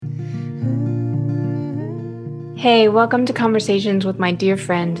Hey, welcome to Conversations with my dear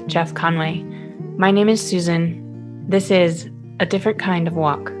friend, Jeff Conway. My name is Susan. This is A Different Kind of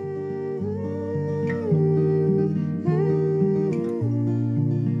Walk.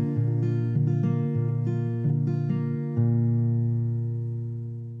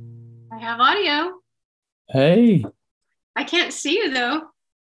 I have audio. Hey. I can't see you, though.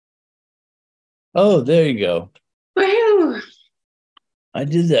 Oh, there you go. Woohoo! I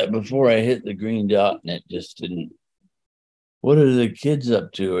did that before I hit the green dot and it just didn't. What are the kids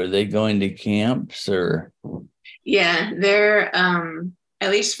up to? Are they going to camps or? Yeah, they're, at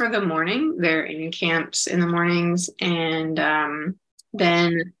least for the morning, they're in camps in the mornings, and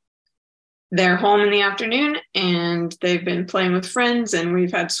then they're home in the afternoon, and they've been playing with friends, and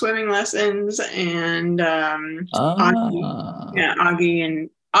we've had swimming lessons, and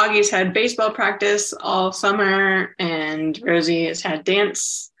Augie's had baseball practice all summer, and Rosie has had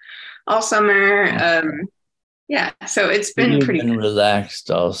dance all summer. Yeah, so it's been You've pretty been relaxed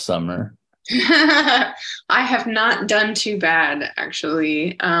all summer. I have not done too bad,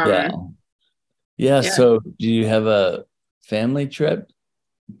 actually. Yeah. Yeah. Yeah. So do you have a family trip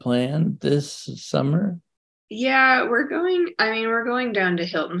planned this summer? Yeah, we're going down to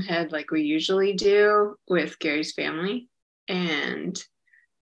Hilton Head like we usually do with Gary's family. And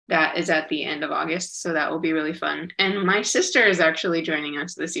that is at the end of August, so that will be really fun. And my sister is actually joining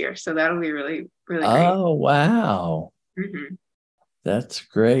us this year, so that'll be really, really great. Oh, wow. Hmm. That's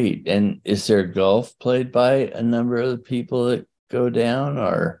great. And is there golf played by a number of the people that go down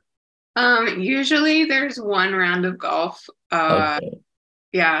or? Usually there's one round of golf. Okay.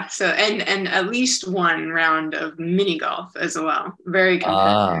 Yeah, so and at least one round of mini golf as well. Very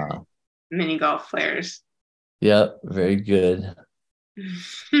competitive Ah, mini golf players. yep. Very good.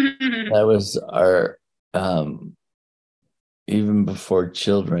 That was our um even before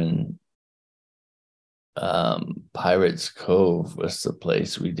children, Pirates Cove was the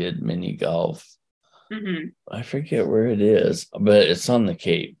place we did mini golf. Hmm. I forget where it is, but it's on the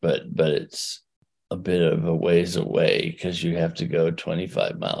Cape, but it's a bit of a ways away because you have to go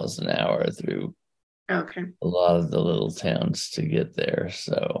 25 miles an hour through Okay. a lot of the little towns to get there.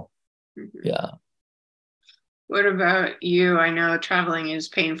 So Mhm. yeah. What about you? I know traveling is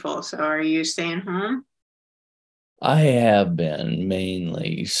painful, so are you staying home? I have been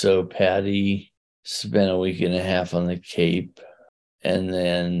mainly. So Patty spent a week and a half on the Cape, and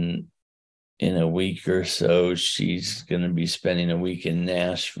then in a week or so, she's going to be spending a week in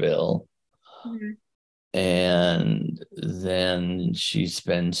Nashville. Mhm. And then she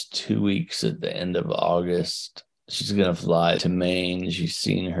spends 2 weeks at the end of August. She's going to fly to Maine. She's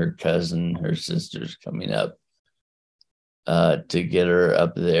seeing her cousin, her sister's coming up to get her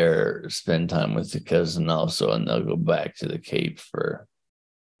up there, spend time with the cousin also, and they'll go back to the Cape for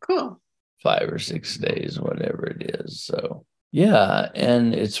Cool. 5 or 6 days, whatever it is. So, yeah.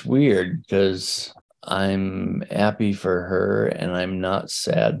 And it's weird because I'm happy for her and I'm not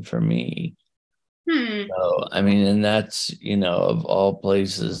sad for me. Hmm. So, I mean, and that's, of all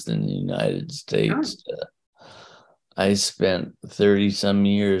places in the United Oh. States, I spent 30 some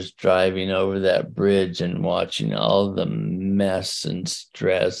years driving over that bridge and watching all the mess and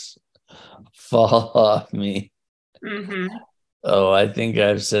stress fall off me. Hmm. Oh, I think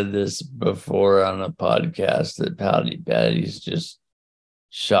I've said this before on a podcast that Patty's just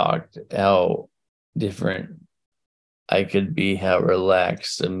shocked how different I could be, how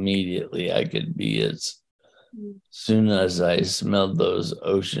relaxed immediately I could be as soon as I smelled those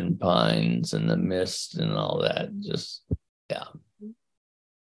ocean pines and the mist and all that. Just, yeah.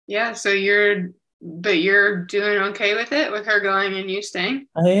 Yeah, but you're doing okay with it, with her going and you staying?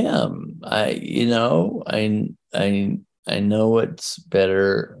 I am. I know what's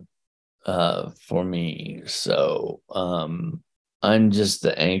better for me. So I'm just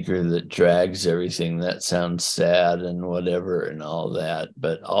the anchor that drags everything. That sounds sad and whatever and all that.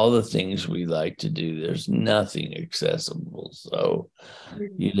 But all the things we like to do, there's nothing accessible. So Mhm.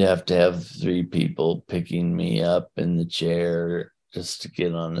 you'd have to have 3 people picking me up in the chair just to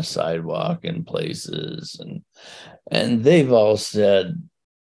get on the sidewalk in places. And they've all said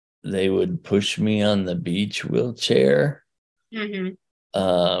they would push me on the beach wheelchair. Mhm.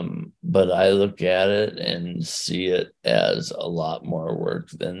 But I look at it and see it as a lot more work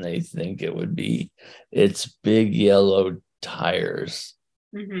than they think it would be. It's big yellow tires.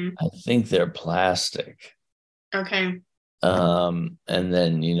 Mhm. I think they're plastic. Okay. And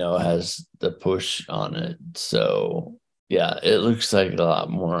then, has the push on it. So yeah, it looks like a lot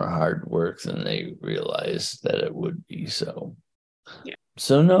more hard work than they realized that it would be. Yeah.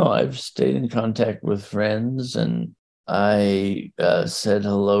 So no, I've stayed in contact with friends, and I said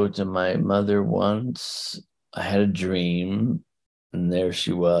hello to my mother once, I had a dream, and there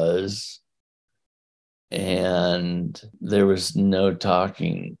she was. And there was no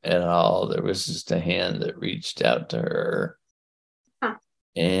talking at all. There was just a hand that reached out to her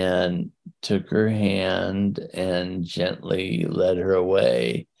and took her hand and gently led her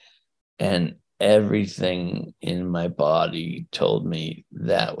away. And everything in my body told me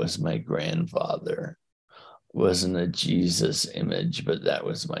that was my grandfather. Wasn't a Jesus image, but that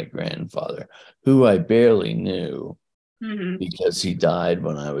was my grandfather, who I barely knew because he died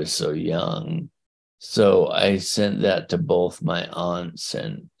when I was so young. So I sent that to both my aunts,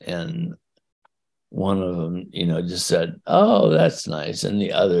 and one of them, just said, "Oh, that's nice," and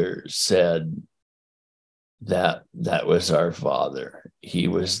the other said that was our father. He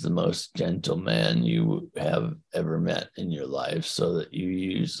was the most gentle man you have ever met in your life, so that you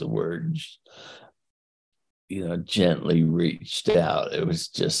use the words, gently reached out. It was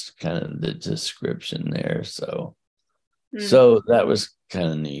just kind of the description there. So that was kind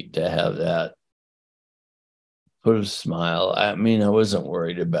of neat to have that. Put a smile. I mean, I wasn't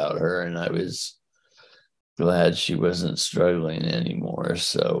worried about her, and I was glad she wasn't struggling anymore.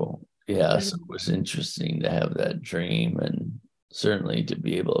 So yes, it was interesting to have that dream, and certainly to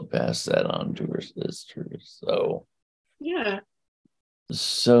be able to pass that on to her sister. So yeah.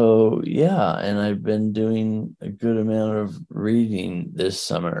 And I've been doing a good amount of reading this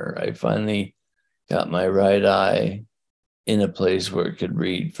summer. I finally got my right eye in a place where it could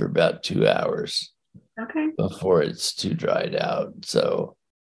read for about 2 hours. Okay. Before it's too dried out. So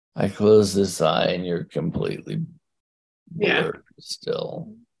I close this eye and you're completely blurred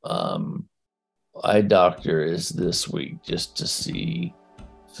still. Eye doctor is this week just to see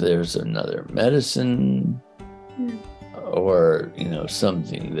if there's another medicine or,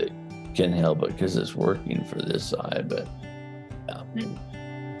 something that can help it, because it's working for this eye. But yeah.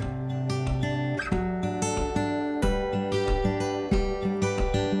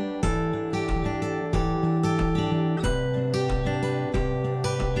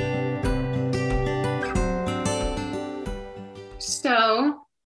 So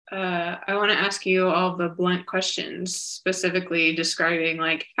I want to ask you all the blunt questions, specifically describing,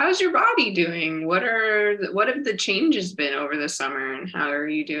 like, how's your body doing? What have the changes been over the summer, and how are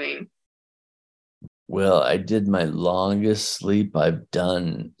you doing? Well, I did my longest sleep I've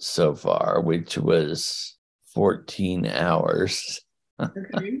done so far, which was 14 hours.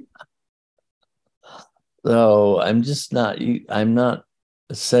 Okay. So I'm not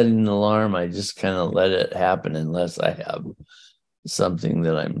setting an alarm. I just kind of let it happen unless I have something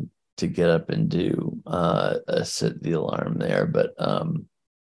that I'm to get up and do. Set the alarm there. But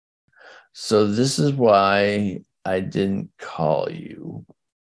so this is why I didn't call you.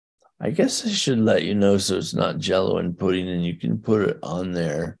 I guess I should let you know so it's not Jello and pudding, and you can put it on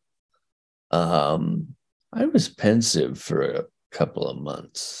there. I was pensive for a couple of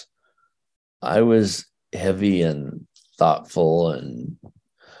months. I was heavy and thoughtful, and I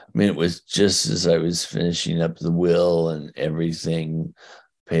mean, it was just as I was finishing up the will and everything,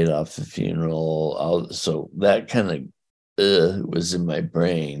 paid off the funeral. So that kind of was in my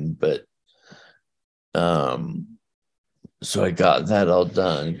brain, but so I got that all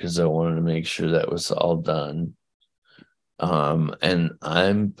done because I wanted to make sure that was all done. And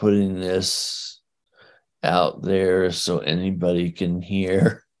I'm putting this out there so anybody can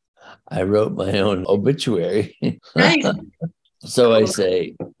hear. I wrote my own obituary. Nice. So I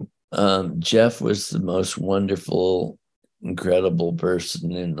say, Jeff was the most wonderful, incredible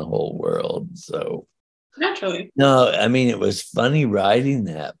person in the whole world. So Naturally. no, I mean, it was funny writing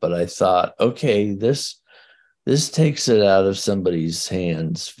that, but I thought, okay, this takes it out of somebody's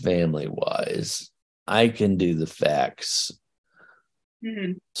hands family wise. I can do the facts.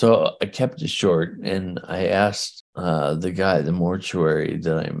 So I kept it short, and I asked the guy, the mortuary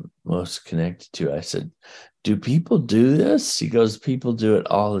that I'm most connected to, I said, do people do this? He goes, people do it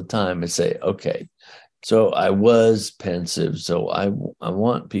all the time. I say, okay. So I was pensive. So I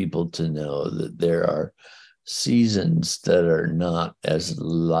want people to know that there are seasons that are not as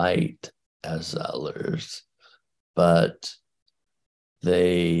light as others, but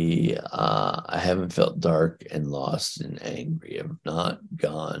I haven't felt dark and lost and angry. I've not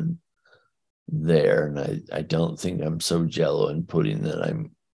gone there. And I don't think I'm so Jello and pudding that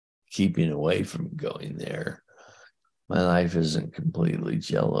I'm keeping away from going there. My life isn't completely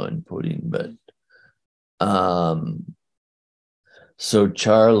Jello and pudding, but so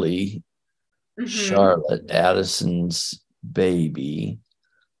Charlotte, Addison's baby,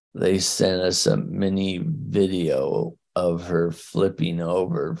 they sent us a mini video of her flipping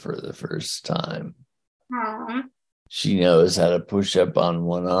over for the first time. Aww. she knows how to push up on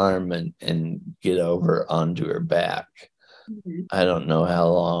one arm and get over onto her back. Mm-hmm. I don't know how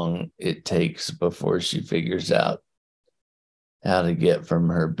long it takes before she figures out how to get from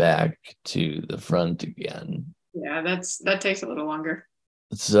her back to the front again. Yeah, that takes a little longer.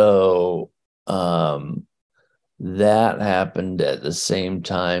 So that happened at the same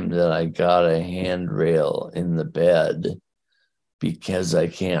time that I got a handrail in the bed because I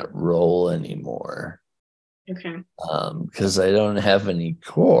can't roll anymore. Okay. Because I don't have any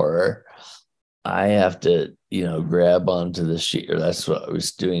core. I have to, grab onto the sheet, or that's what I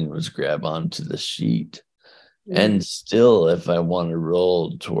was doing, was grab onto the sheet. Mm-hmm. And still, if I want to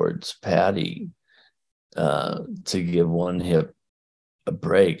roll towards Patty to give one hip a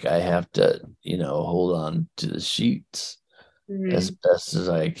break, I have to, hold on to the sheets as best as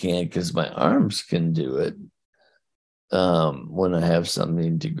I can, because my arms can do it when I have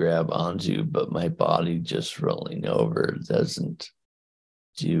something to grab onto, but my body just rolling over doesn't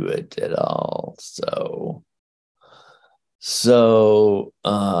do it at all. So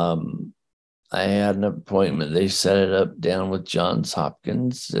I had an appointment. They set it up down with Johns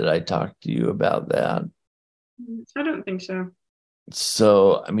Hopkins. Did I talk to you about that? I don't think so.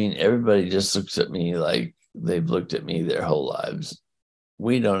 So, I mean, everybody just looks at me like they've looked at me their whole lives.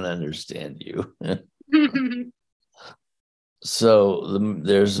 We don't understand you. So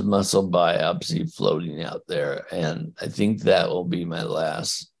there's a muscle biopsy floating out there, and I think that will be my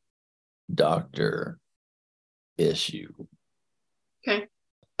last doctor issue. Okay.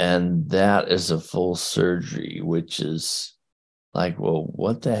 And that is a full surgery, which is like, well,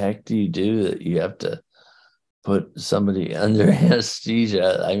 what the heck do you do that you have to put somebody under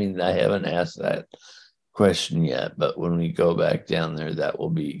anesthesia? I mean, I haven't asked that question yet, but when we go back down there, that will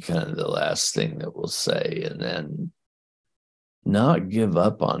be kind of the last thing that we'll say. And then not give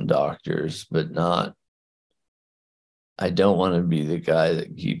up on doctors, but I don't want to be the guy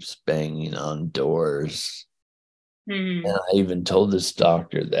that keeps banging on doors. Mm-hmm. And I even told this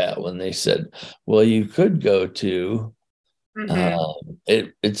doctor that when they said, well, you could go to,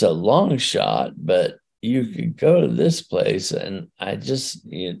 it's a long shot, but you could go to this place. And I just,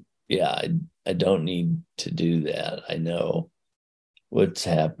 I don't need to do that. I know what's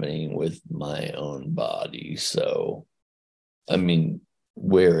happening with my own body. So, I mean,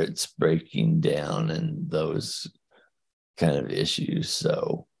 where it's breaking down and those kind of issues.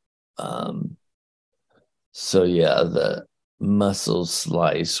 So yeah, the muscle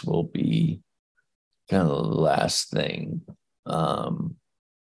slice will be kind of the last thing,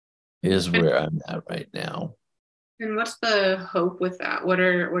 is where I'm at right now. And what's the hope with that? What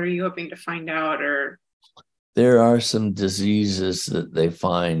are you hoping to find out? Or There are some diseases that they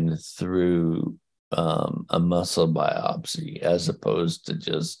find through a muscle biopsy as opposed to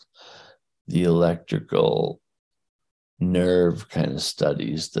just the electrical nerve kind of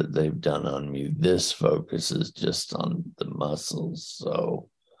studies that they've done on me. This focuses just on the muscles. So,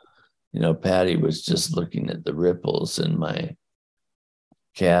 Patty was just looking at the ripples in my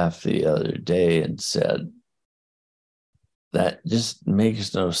calf the other day and said, that just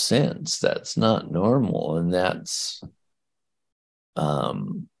makes no sense. That's not normal. And that's,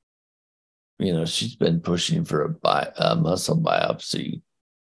 she's been pushing for a muscle biopsy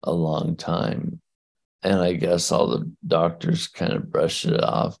a long time. And I guess all the doctors kind of brush it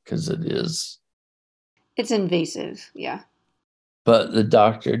off because it's invasive. Yeah. But the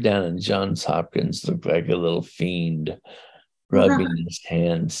doctor down in Johns Hopkins looked like a little fiend rubbing his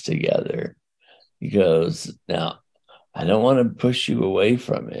hands together. He goes, now, I don't want to push you away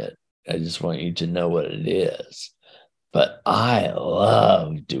from it. I just want you to know what it is. But I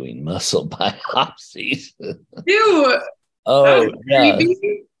love doing muscle biopsies. Ew. Oh, yeah.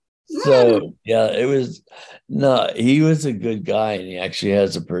 Creepy. So, yeah, he was a good guy, and he actually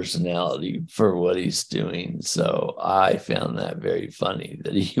has a personality for what he's doing. So I found that very funny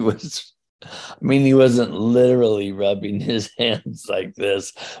that he wasn't literally rubbing his hands like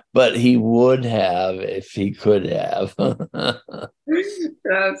this, but he would have if he could have.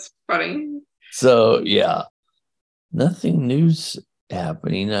 That's funny. So, yeah, nothing new's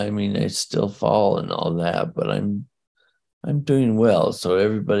happening. I mean, I still fall and all that, but I'm doing well. So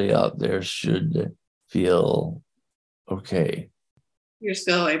everybody out there should feel okay. You're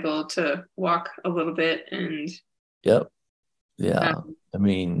still able to walk a little bit and Yep. Yeah. I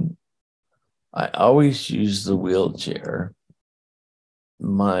mean, I always use the wheelchair.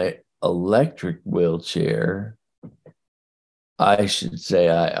 My electric wheelchair, I should say,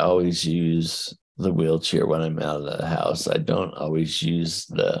 I always use the wheelchair when I'm out of the house. I don't always use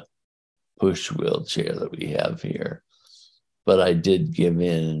the push wheelchair that we have here. But I did give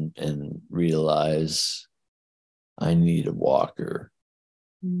in and realize I need a walker.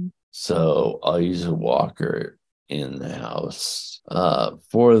 So I'll use a walker in the house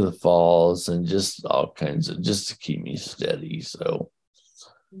for the falls and just all kinds of, just to keep me steady. So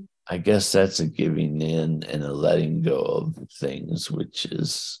I guess that's a giving in and a letting go of things, which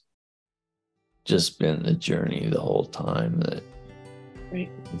has just been the journey the whole time,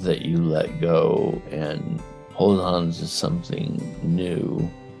 that you let go and hold on to something new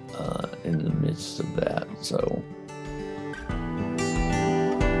in the midst of that. So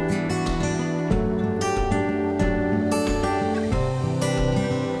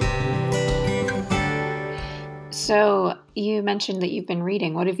So you mentioned that you've been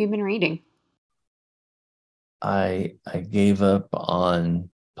reading. What have you been reading? I gave up on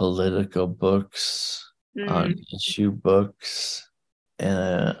political books, on Mm. issue books,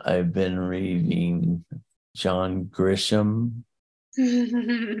 and I've been reading John Grisham.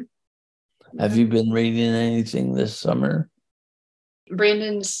 Have you been reading anything this summer?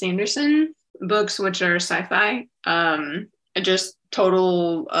 Brandon Sanderson books, which are sci-fi. Just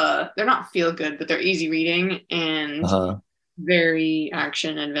total. They're not feel good, but they're easy reading and very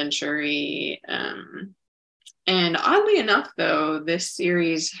action adventure-y. And oddly enough, though, this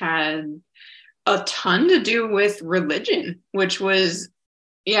series had a ton to do with religion, which was,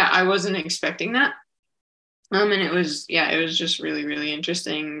 yeah, I wasn't expecting that. And it was just really, really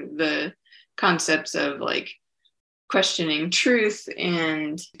interesting. The concepts of like questioning truth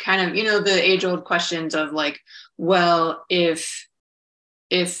and kind of, the age-old questions of like, well, if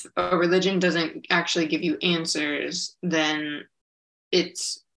a religion doesn't actually give you answers, then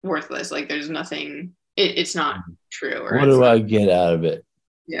it's worthless. Like there's nothing, it's not true, or What it's do not. I get out of it?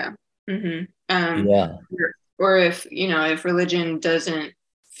 Yeah. Yeah. Or if, if religion doesn't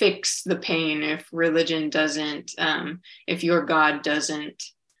fix the pain, if religion doesn't, if your God doesn't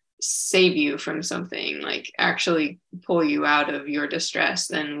save you from something, like actually pull you out of your distress,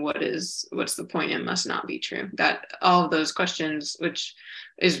 then what's the point? It must not be true. That all of those questions, which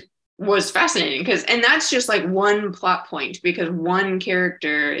was fascinating, and that's just like one plot point, because one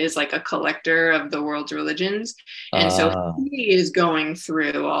character is like a collector of the world's religions, and so he is going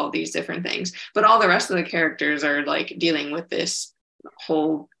through all these different things, but all the rest of the characters are like dealing with this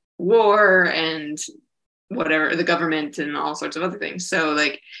whole war and whatever, the government and all sorts of other things. So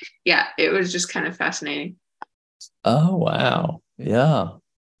like, yeah, it was just kind of fascinating. Oh, wow. Yeah.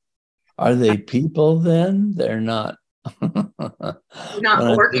 Are they people then? They're not. Not When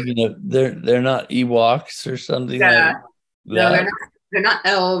I'm orc. thinking of, they're not Ewoks or something like Yeah. No, that. they're not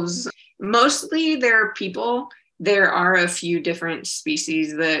elves. Mostly they're people. There are a few different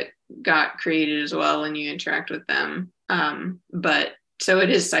species that got created as well when you interact with them. But so it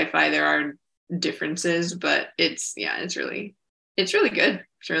is sci-fi. There are differences, but it's really good.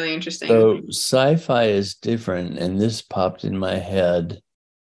 It's really interesting. So sci-fi is different, and this popped in my head.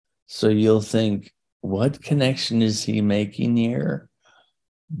 So you'll think, what connection is he making here?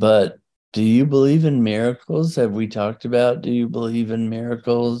 But do you believe in miracles? Have we talked about, do you believe in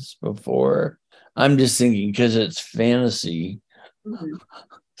miracles before? I'm just thinking, because it's fantasy,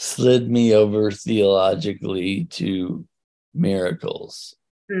 slid me over theologically to miracles.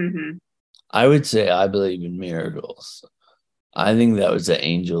 I would say I believe in miracles. I think that was the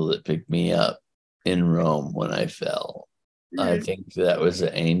angel that picked me up in Rome when I fell. I think that was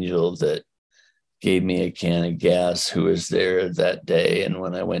the angel that gave me a can of gas, who was there that day. And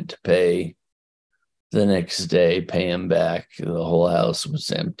when I went to pay the next day, pay him back, the whole house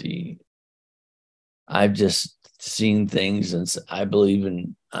was empty. I've just seen things, and I believe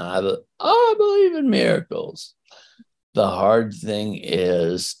in miracles. The hard thing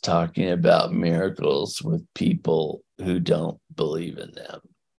is talking about miracles with people who don't believe in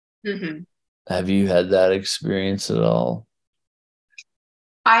them. Have you had that experience at all?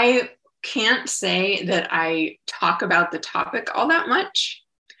 I can't say that I talk about the topic all that much.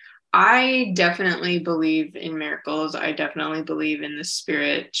 I definitely believe in miracles. I definitely believe in the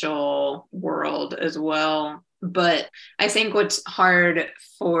spiritual world as well. But I think what's hard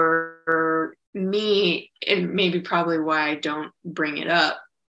for me, and maybe probably why I don't bring it up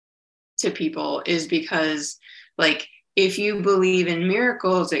to people, is because, like, if you believe in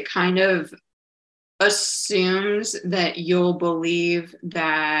miracles, it kind of assumes that you'll believe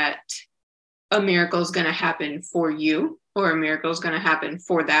that a miracle is going to happen for you, or a miracle is going to happen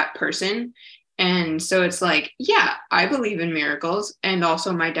for that person. And so it's like, yeah, I believe in miracles, and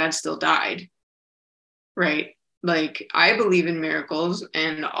also my dad still died, right? Like, I believe in miracles,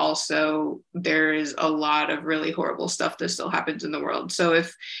 and also there is a lot of really horrible stuff that still happens in the world. So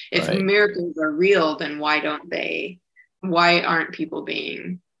if Right. miracles are real, then why aren't people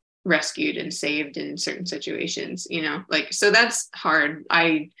being rescued and saved in certain situations, like, so that's hard.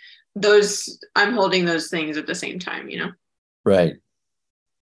 I'm holding those things at the same time. Right.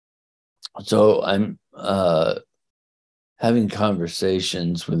 So I'm having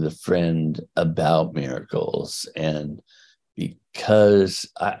conversations with a friend about miracles, and because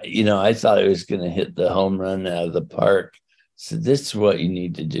I thought I was going to hit the home run out of the park. So this is what you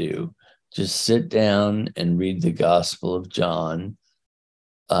need to do. Just sit down and read the Gospel of John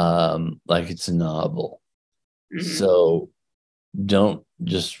like it's a novel. Mm-hmm. So don't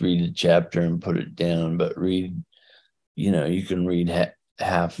just read a chapter and put it down, but read, you can read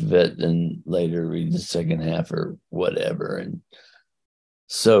half of it, then later read the second half or whatever. And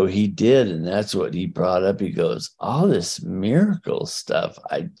so he did, and that's what he brought up. He goes, all this miracle stuff,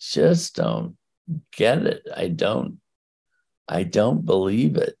 I just don't get it. I don't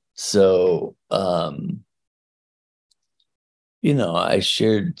believe it. So I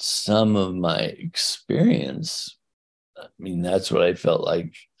shared some of my experience. I mean, that's what I felt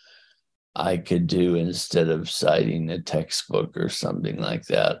like I could do instead of citing a textbook or something like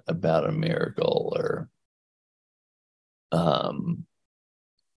that about a miracle. Or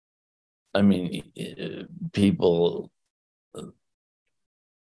I mean, people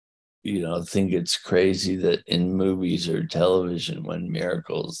think it's crazy that in movies or television, when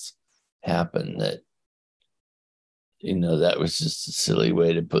miracles happen, that that was just a silly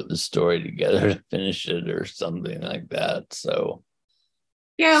way to put the story together to finish it or something like that. So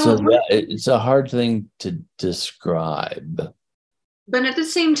yeah, it's a hard thing to describe. But at the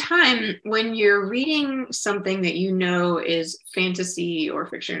same time, when you're reading something that is fantasy or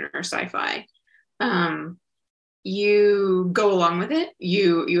fiction or sci-fi, you go along with it.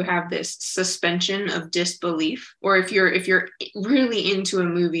 You have this suspension of disbelief. Or if you're really into a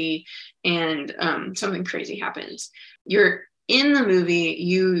movie and something crazy happens, you're in the movie.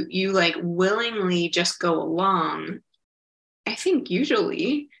 You like willingly just go along. I think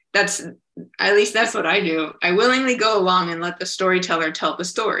usually at least that's what I do. I willingly go along and let the storyteller tell the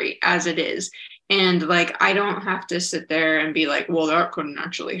story as it is. And like, I don't have to sit there and be like, well, that couldn't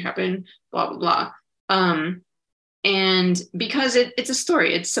actually happen, blah, blah, blah. And because it's a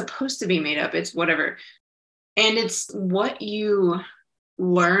story, it's supposed to be made up, it's whatever. And it's what you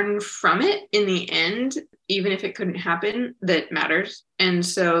learn from it in the end, even if it couldn't happen, that matters. And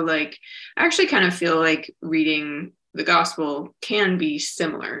so like, I actually kind of feel like reading the gospel can be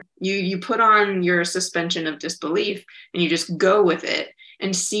similar. You put on your suspension of disbelief and you just go with it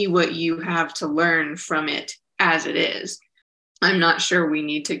and see what you have to learn from it as it is. I'm not sure we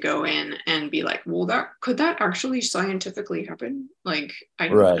need to go in and be like, well, could that actually scientifically happen? Like, I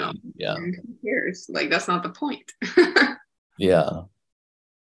don't know. Yeah. And who cares? Like, that's not the point. Yeah.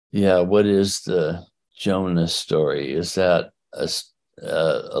 Yeah. What is the Jonah story? Is that a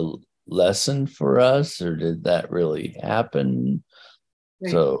lesson for us, or did that really happen?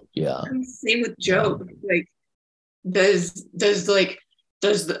 Right. So yeah. Same with Job. Like, does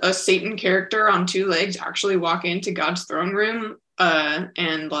a Satan character on two legs actually walk into God's throne room and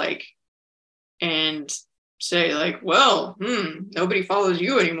say like, well, nobody follows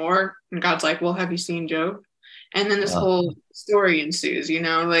you anymore? And God's like, well, have you seen Job? And then this whole story ensues, yep.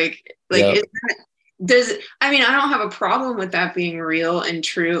 I don't have a problem with that being real and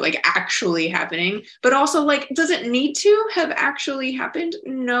true, like actually happening, but also like, does it need to have actually happened?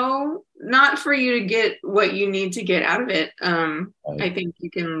 No, not for you to get what you need to get out of it. Right. I think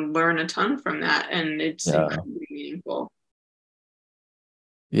you can learn a ton from that, and it's incredibly meaningful.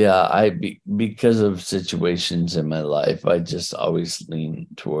 Yeah, because of situations in my life, I just always lean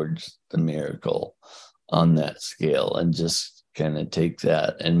towards the miracle on that scale, and just kind of take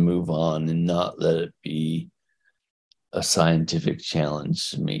that and move on and not let it be a scientific challenge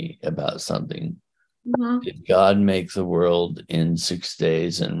to me about something. Mm-hmm. Did God make the world in 6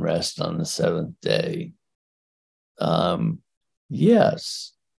 days and rest on the seventh day?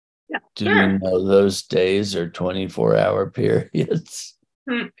 Yes. Yeah, do we know those days are 24-hour periods?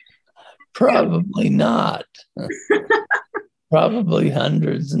 Probably not. Probably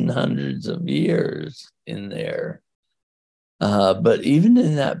hundreds and hundreds of years in there. But even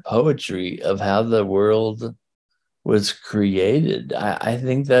in that poetry of how the world was created, I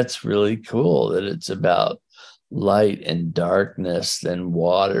think that's really cool, that it's about light and darkness, then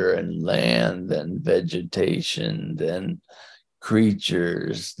water and land, then vegetation, then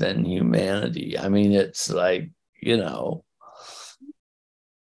creatures, then humanity. I mean, it's like, yeah,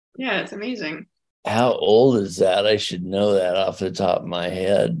 it's amazing. How old is that? I should know that off the top of my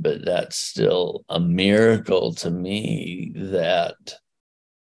head, but that's still a miracle to me that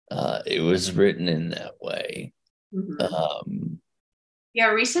it was written in that way. Mm-hmm. Yeah,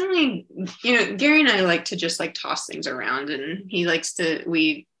 recently, Gary and I like to just like toss things around, and he likes to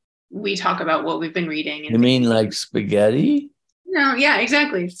we talk about what we've been reading and You things. mean like spaghetti? No, yeah,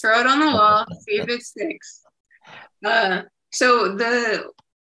 exactly. Throw it on the wall, see if it sticks. Uh, so the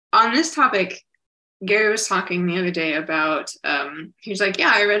on this topic, Gary was talking the other day about he was like,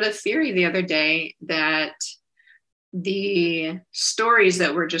 yeah, I read a theory the other day that the stories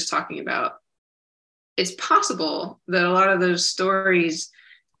that we're just talking about, it's possible that a lot of those stories,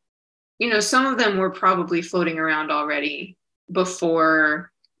 some of them were probably floating around already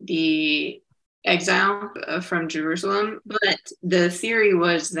before the exile from Jerusalem. But the theory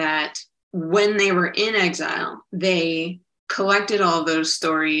was that when they were in exile, they collected all those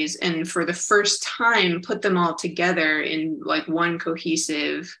stories and for the first time put them all together in like one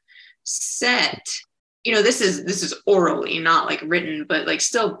cohesive set. This is orally, not like written, but like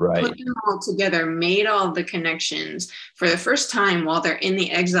still put Right. them all together, made all the connections for the first time while they're in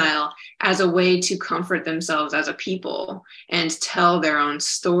the exile as a way to comfort themselves as a people and tell their own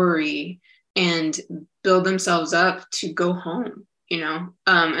story and build themselves up to go home. And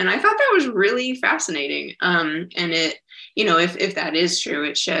I thought that was really fascinating. And it, if that is true,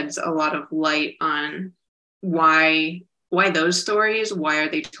 it sheds a lot of light on why those stories, why are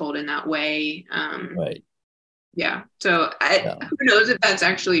they told in that way. Right. Yeah, so Yeah. who knows if that's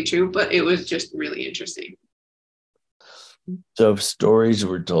actually true, but it was just really interesting. So if stories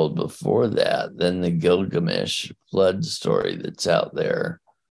were told before that, then the Gilgamesh flood story that's out there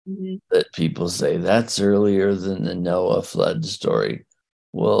Mm-hmm. that people say that's earlier than the Noah flood story.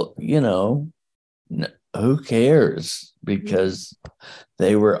 Well, who cares? Because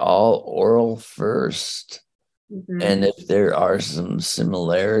they were all oral first. Mm-hmm. And if there are some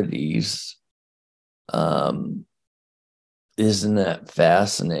similarities, um, isn't that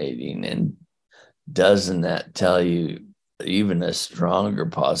fascinating? And doesn't that tell you even a stronger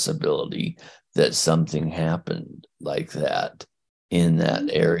possibility that something happened like that in that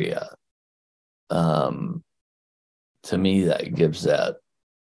area? To me, that gives that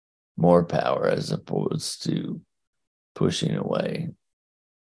more power as opposed to pushing away.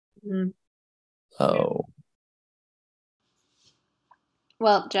 Mm-hmm. Oh,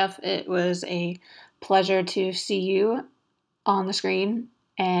 Well, Jeff, it was a pleasure to see you on the screen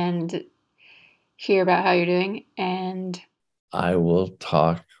and hear about how you're doing. And I will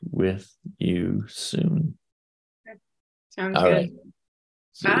talk with you soon. sounds All good. right.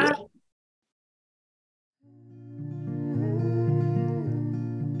 See Bye. ya.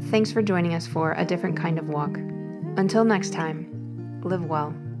 Thanks for joining us for A Different Kind of Walk. Until next time, live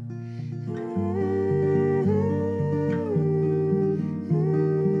well.